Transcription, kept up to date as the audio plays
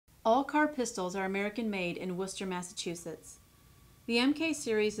All Kahr pistols are American-made in Worcester, Massachusetts. The MK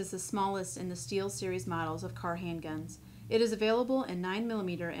series is the smallest in the Steel series models of Kahr handguns. It is available in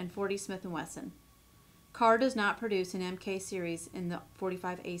 9mm and 40 Smith & Wesson. Kahr does not produce an MK series in the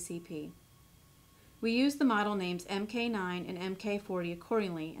 .45 ACP. We use the model names MK9 and MK40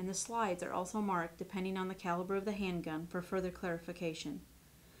 accordingly, and the slides are also marked depending on the caliber of the handgun for further clarification.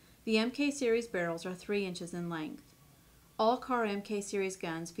 The MK series barrels are 3 inches in length. All Kahr MK series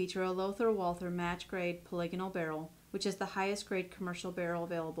guns feature a Lothar-Walther match-grade polygonal barrel, which is the highest grade commercial barrel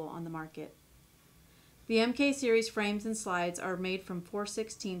available on the market. The MK series frames and slides are made from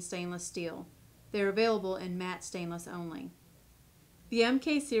 416 stainless steel. They are available in matte stainless only. The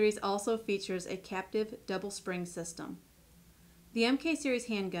MK series also features a captive double spring system. The MK series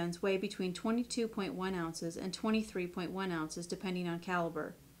handguns weigh between 22.1 ounces and 23.1 ounces depending on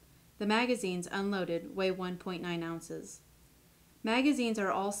caliber. The magazines unloaded weigh 1.9 ounces. Magazines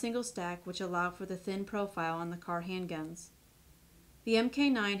are all single stack, which allow for the thin profile on the Kahr handguns. The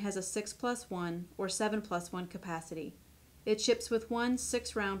MK9 has a 6+1 or 7+1 capacity. It ships with one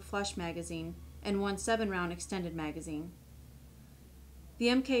 6-round flush magazine and one 7-round extended magazine. The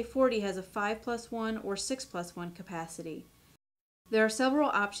MK40 has a 5+1 or 6+1 capacity. There are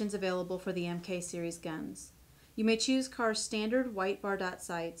several options available for the MK series guns. You may choose Kahr's standard white bar dot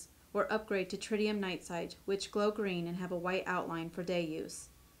sights or upgrade to tritium night sights, which glow green and have a white outline for day use.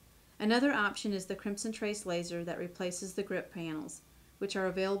 Another option is the Crimson Trace laser that replaces the grip panels, which are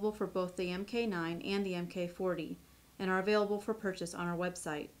available for both the MK9 and the MK40 and are available for purchase on our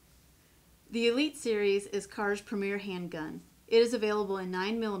website. The Elite series is Kahr's premier handgun. It is available in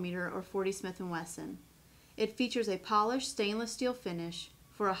 9mm or 40 Smith & Wesson. It features a polished stainless steel finish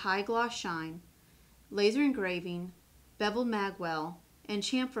for a high gloss shine, laser engraving, beveled magwell, and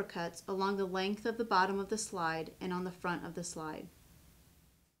chamfer cuts along the length of the bottom of the slide and on the front of the slide.